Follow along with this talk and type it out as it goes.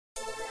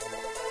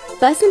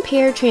Bus and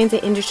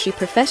paratransit industry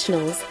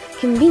professionals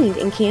convened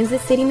in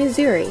Kansas City,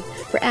 Missouri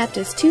for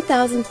APTA's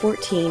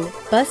 2014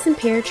 Bus and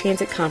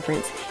Paratransit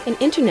Conference and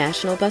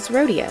International Bus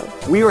Rodeo.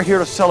 We are here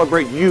to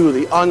celebrate you,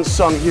 the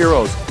unsung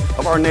heroes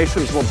of our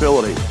nation's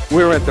mobility.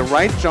 We're at the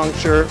right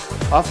juncture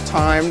of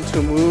time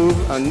to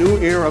move a new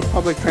era of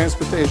public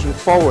transportation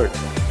forward.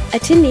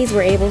 Attendees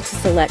were able to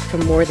select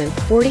from more than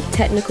 40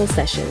 technical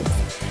sessions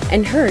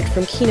and heard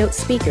from keynote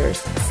speakers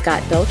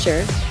Scott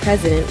Belcher,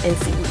 President and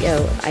CEO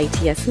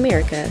of ITS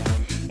America,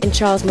 and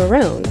Charles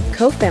Marone,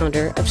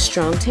 co-founder of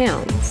Strong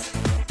Towns.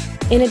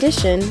 In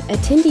addition,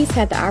 attendees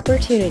had the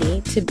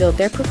opportunity to build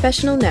their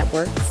professional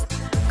networks,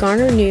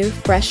 garner new,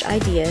 fresh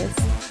ideas,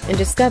 and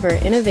discover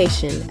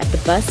innovation at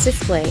the Bus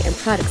Display and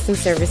Products and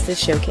Services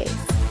Showcase.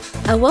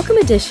 A welcome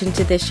addition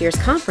to this year's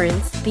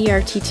conference,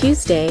 BRT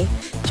Tuesday,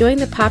 joined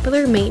the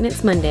popular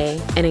Maintenance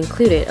Monday and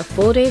included a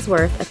full day's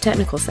worth of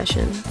technical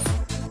sessions.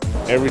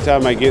 Every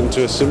time I get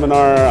into a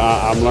seminar,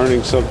 I'm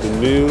learning something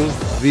new.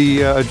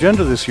 The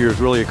agenda this year is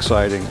really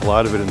exciting. A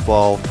lot of it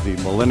involved the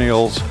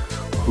millennials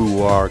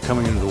who are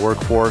coming into the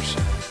workforce,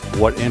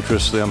 what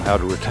interests them, how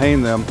to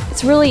retain them.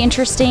 It's really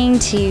interesting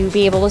to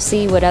be able to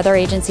see what other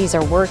agencies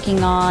are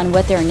working on,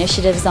 what their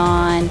initiatives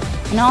on,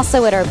 and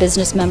also what our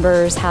business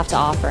members have to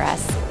offer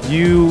us.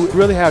 You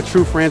really have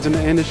true friends in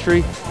the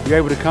industry. You're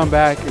able to come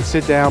back and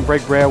sit down,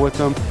 break bread with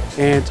them,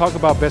 and talk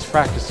about best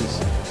practices.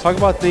 Talk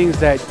about things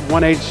that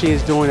one agency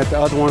is doing that the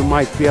other one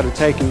might be able to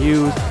take and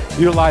use,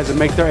 utilize, and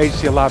make their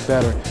agency a lot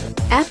better.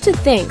 APTA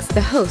thanks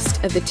the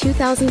host of the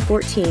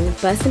 2014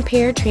 Bus and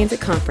Paratransit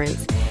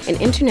Conference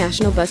and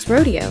International Bus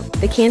Rodeo,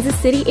 the Kansas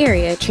City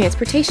Area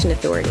Transportation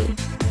Authority.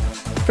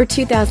 For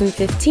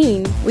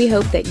 2015, we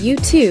hope that you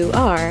too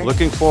are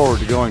Looking forward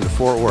to going to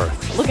Fort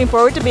Worth. Looking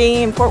forward to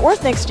being in Fort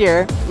Worth next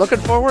year. Looking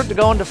forward to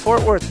going to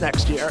Fort Worth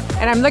next year.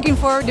 And I'm looking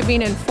forward to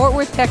being in Fort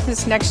Worth,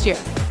 Texas next year.